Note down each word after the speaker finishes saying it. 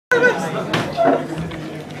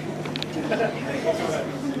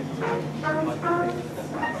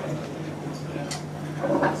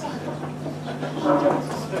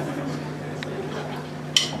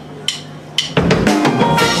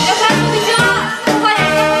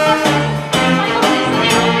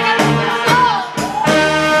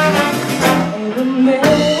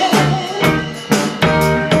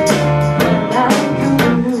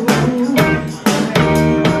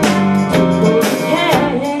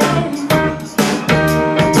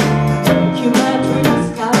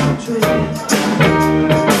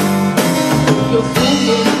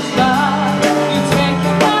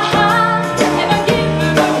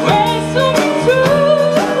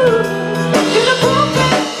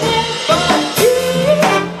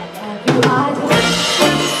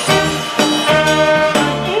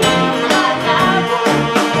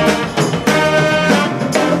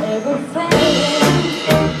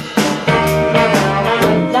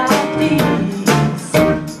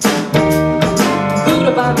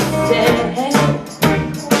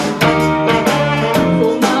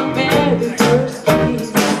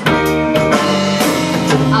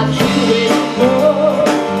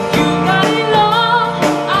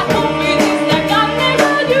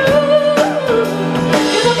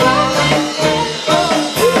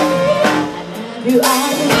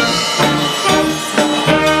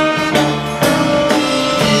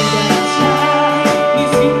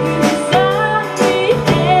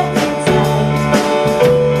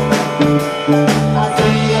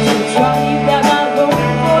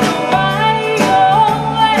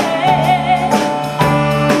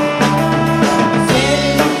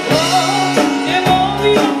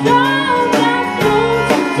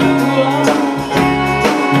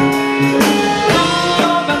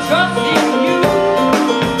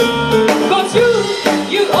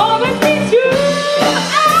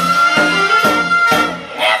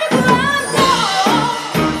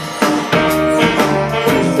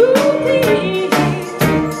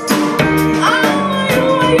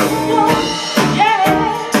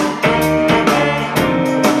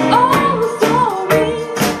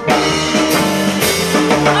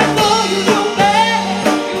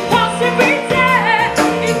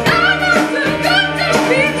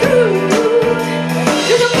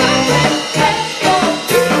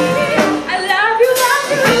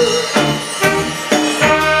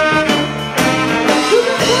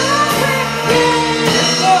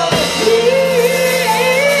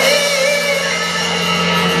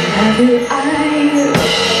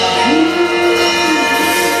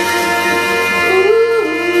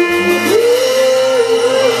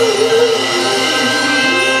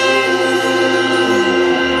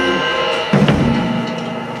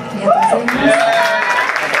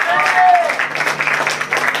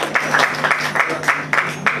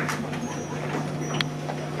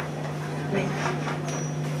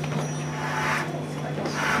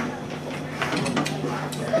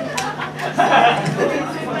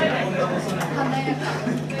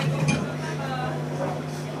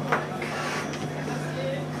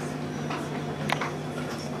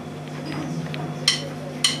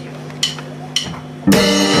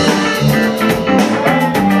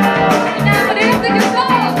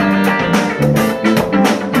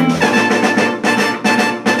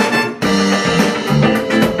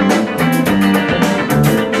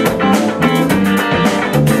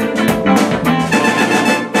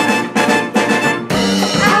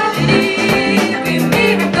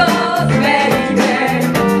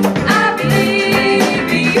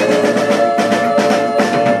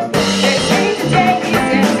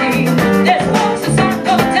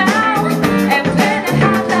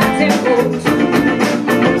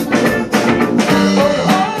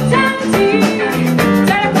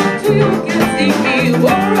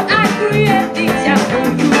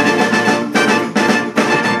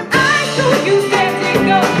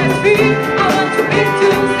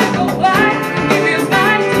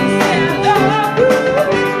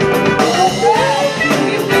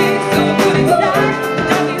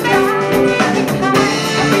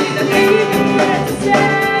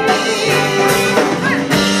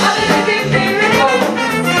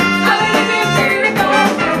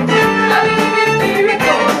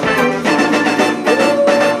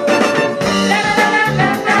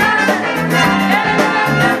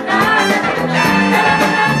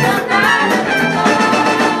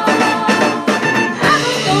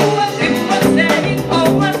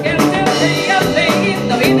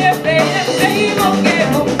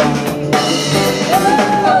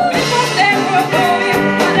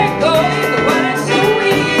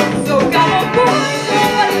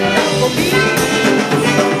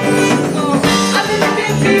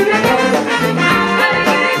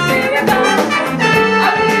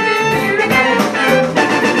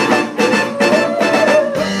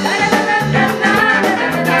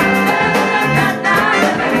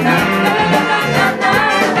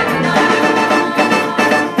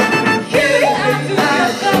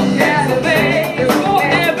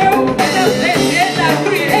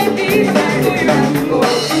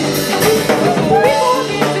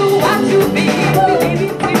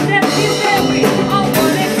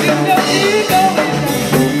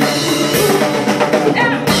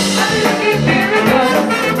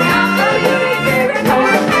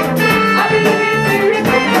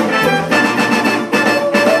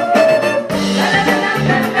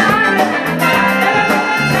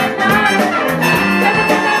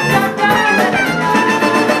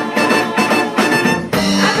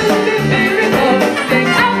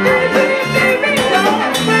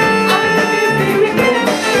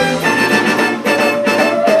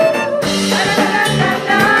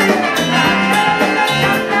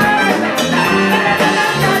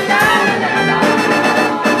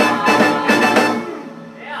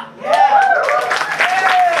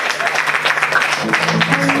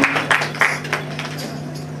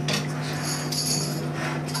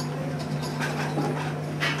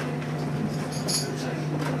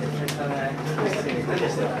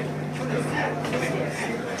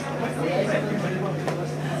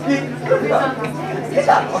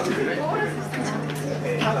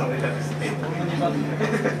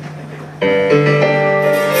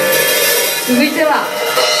続いては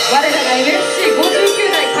我らが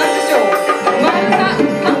MFC59 代幹事長馬村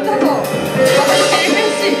監督を私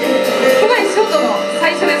MFC 小林翔太の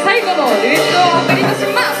最初で最後のデュエットをお送りいたし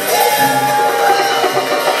ます。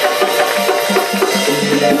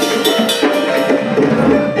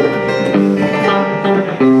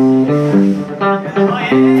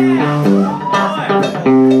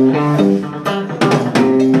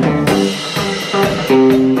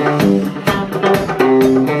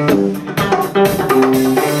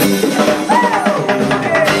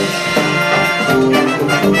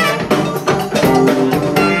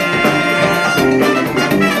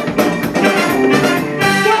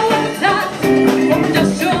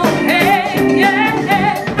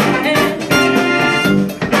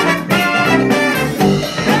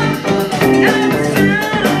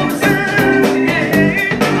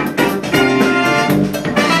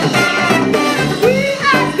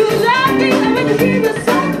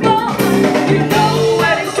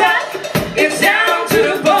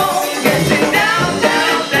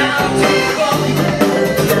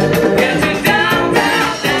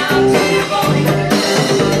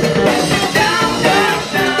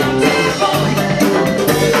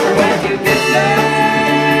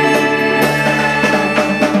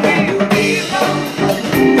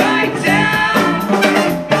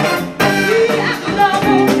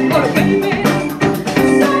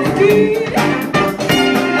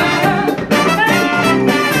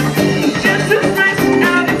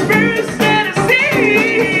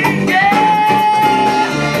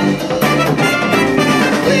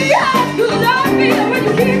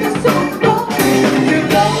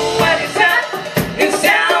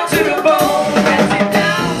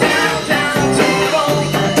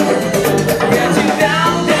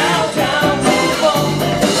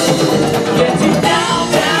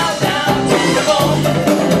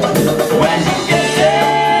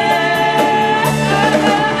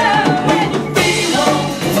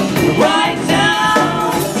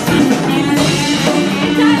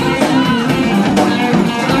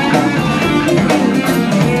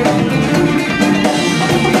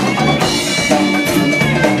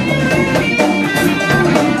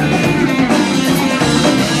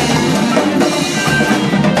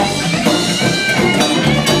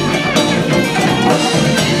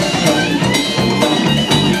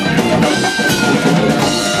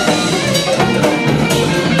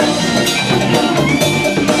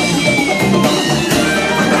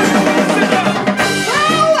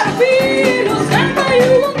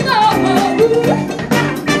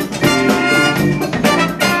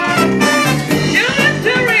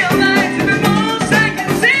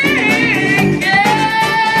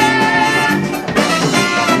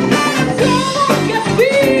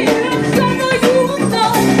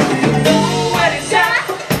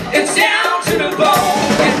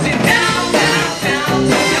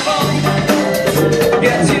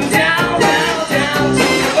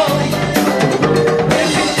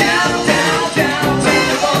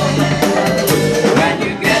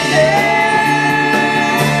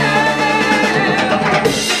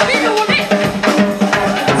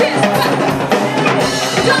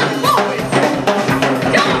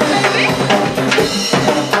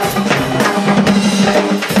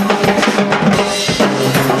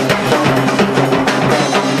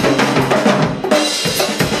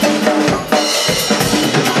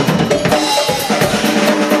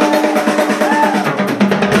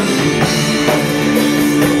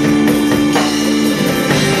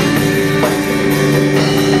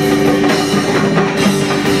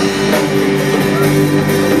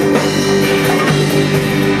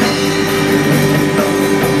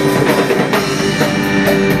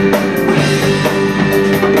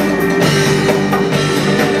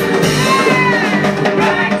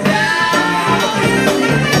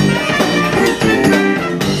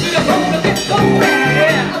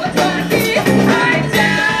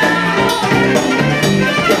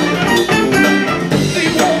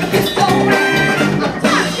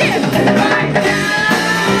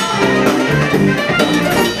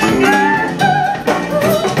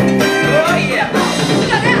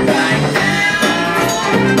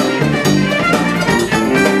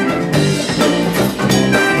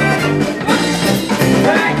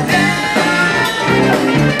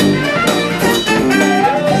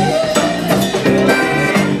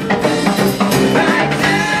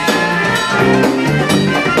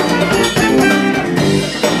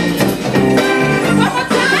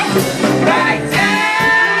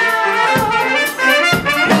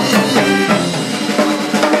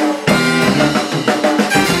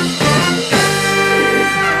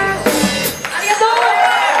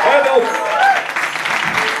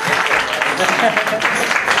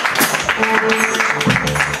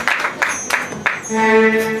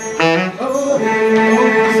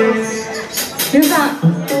皆さん、こ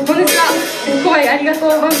んにちは。古梅ありがとう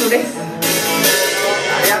バンドです。あ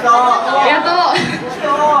りが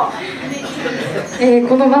とう。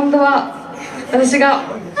このバンドは私が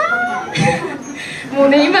もう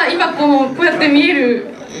ね、今こうやって見え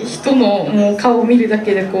る人のもう顔を見るだ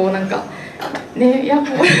けでこうなんかね、いやもう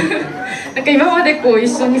なんか今までこう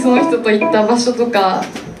一緒にその人と行った場所とか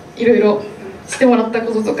いろいろしてもらった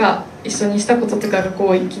こととか一緒にしたこととかがこ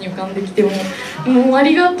う一気に浮かんできてもうあ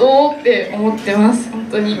りがとうって思ってます、本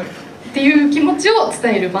当にっていう気持ちを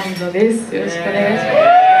伝えるバンドです。よろしくお願いしま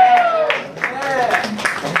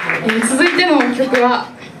す。続いての曲は、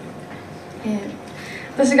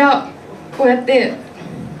私がこうやって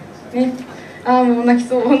ね、もう泣き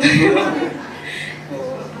そう本当に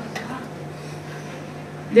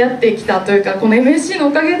出会ってきたというか、この MFC の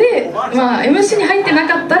おかげで、MFC に入ってな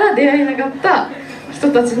かったら出会えなかった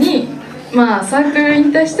人たちに、サークル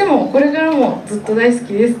引退してもこれからもずっと大好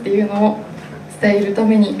きですっていうのを伝えるた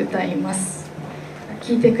めに歌います。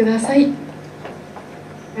聴いてください。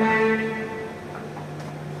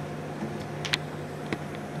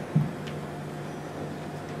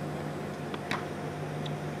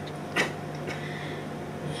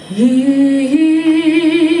If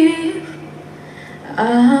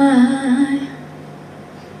I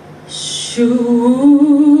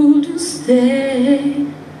should stay,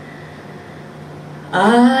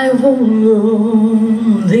 I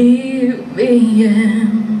won't leave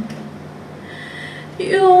in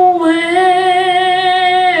your way.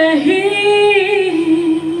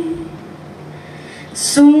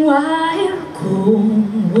 while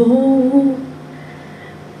cold,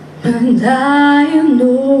 and I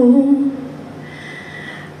know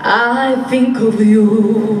I think of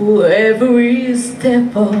you every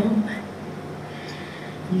step of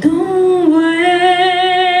the way.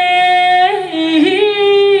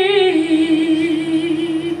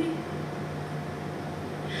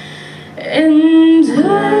 And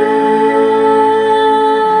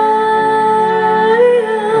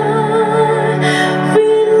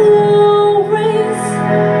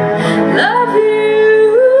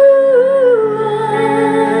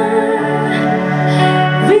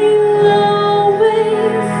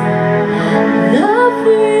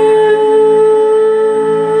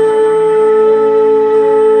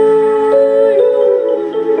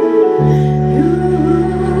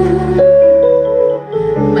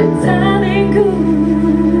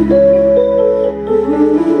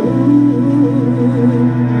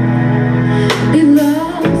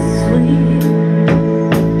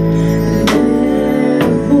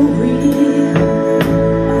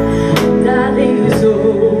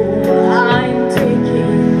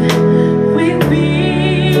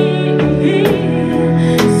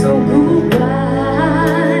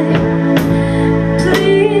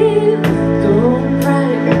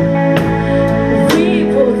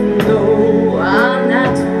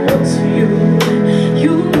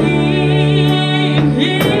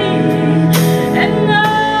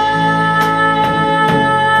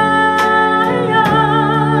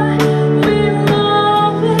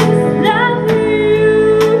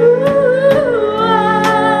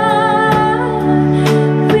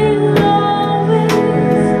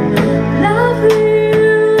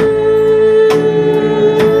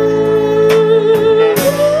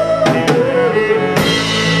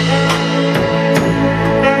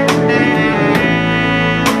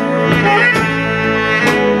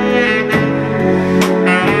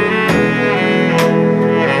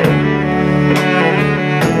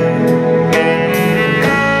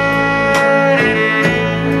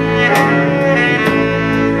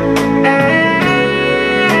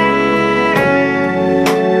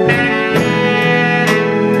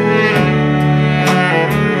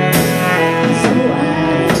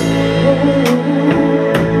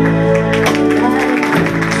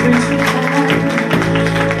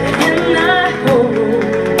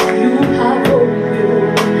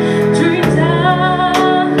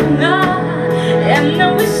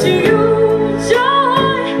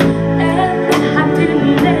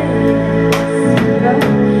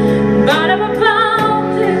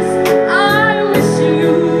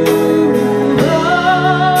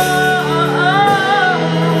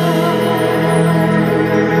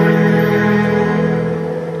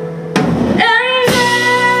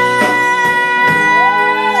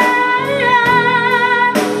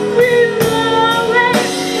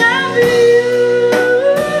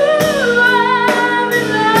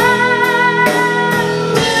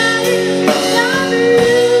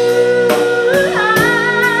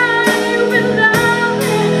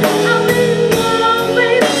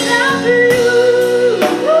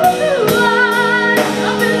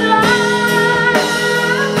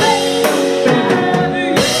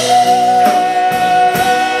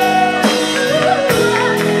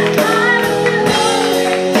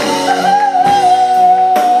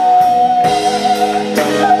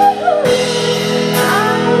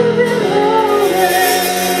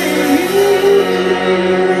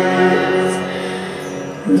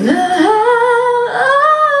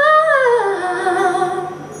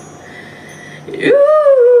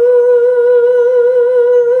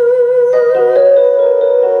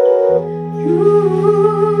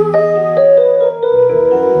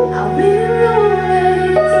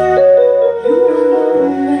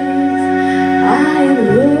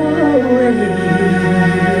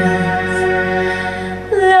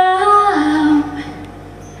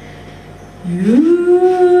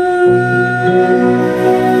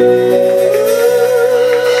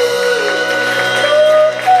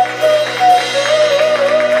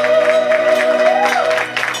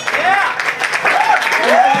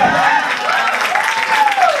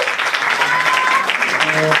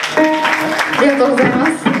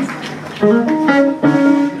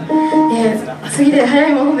次で早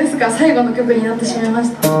いものですが最後の曲になってしまいま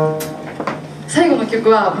した。最後の曲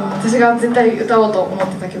はもう私が絶対歌おうと思っ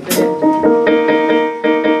てた曲で、ど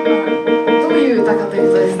ういう歌かとい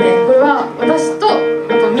うとですね、これは私とあ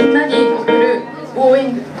とみんなに送る応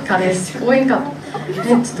援歌です。応援歌、ね、ちょっ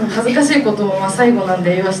と恥ずかしいことも最後なん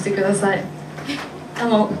で言わせてください。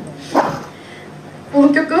この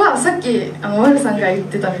曲はさっきワルさんが言っ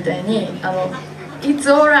てたみたいに「It's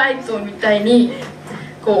alright」みたいに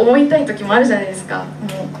こう思いたい時もあるじゃないですか。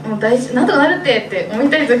もう大事、なんとかなるって思い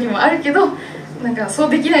たい時もあるけど、なんかそう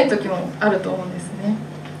できない時もあると思うんですね。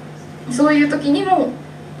そういう時にも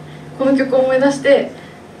この曲を思い出して、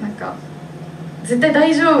なんか絶対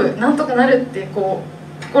大丈夫、なんとかなるってこ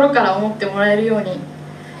う心から思ってもらえるように、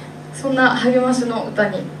そんな励ましの歌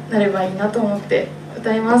になればいいなと思って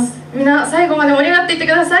歌います。みんな最後まで盛り上がっていってく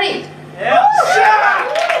ださい。よっし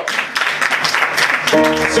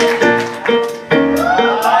ゃー。